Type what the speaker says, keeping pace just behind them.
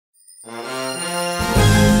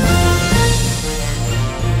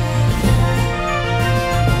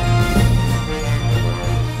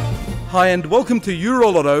Hi and welcome to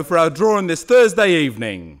EuroLotto for our draw on this Thursday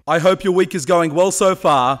evening. I hope your week is going well so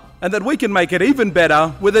far and that we can make it even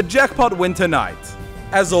better with a jackpot win tonight.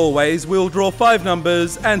 As always, we'll draw 5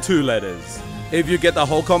 numbers and 2 letters. If you get the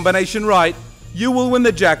whole combination right, you will win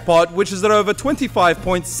the jackpot, which is at over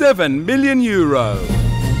 25.7 million euro.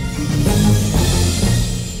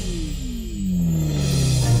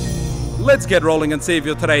 Let's get rolling and see if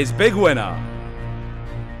you're today's big winner.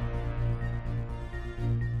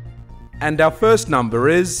 And our first number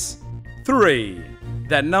is 3.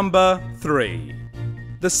 That number 3.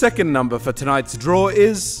 The second number for tonight's draw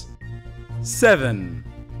is 7.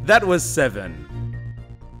 That was 7.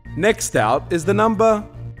 Next out is the number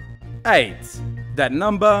 8. That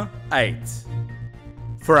number 8.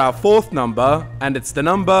 For our fourth number, and it's the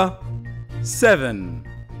number 7.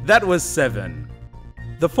 That was 7.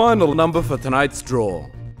 The final number for tonight's draw,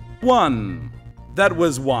 1. That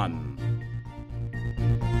was 1.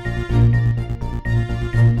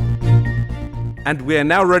 And we are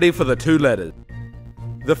now ready for the 2 letters.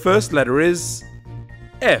 The first letter is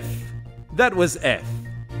F. That was F.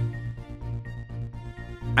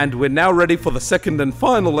 And we're now ready for the second and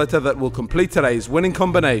final letter that will complete today's winning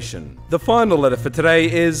combination. The final letter for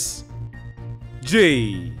today is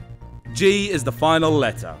G. G is the final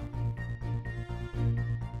letter.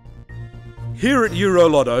 Here at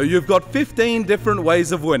EuroLotto, you've got 15 different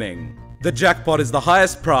ways of winning. The jackpot is the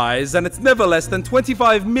highest prize and it's never less than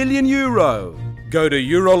 25 million euro. Go to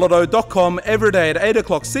EuroLotto.com every day at 8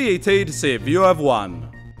 o'clock CET to see if you have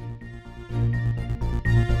won.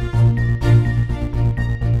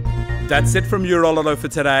 That's it from EuroLotto for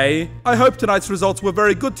today. I hope tonight's results were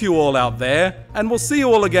very good to you all out there, and we'll see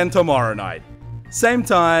you all again tomorrow night. Same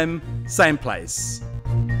time, same place.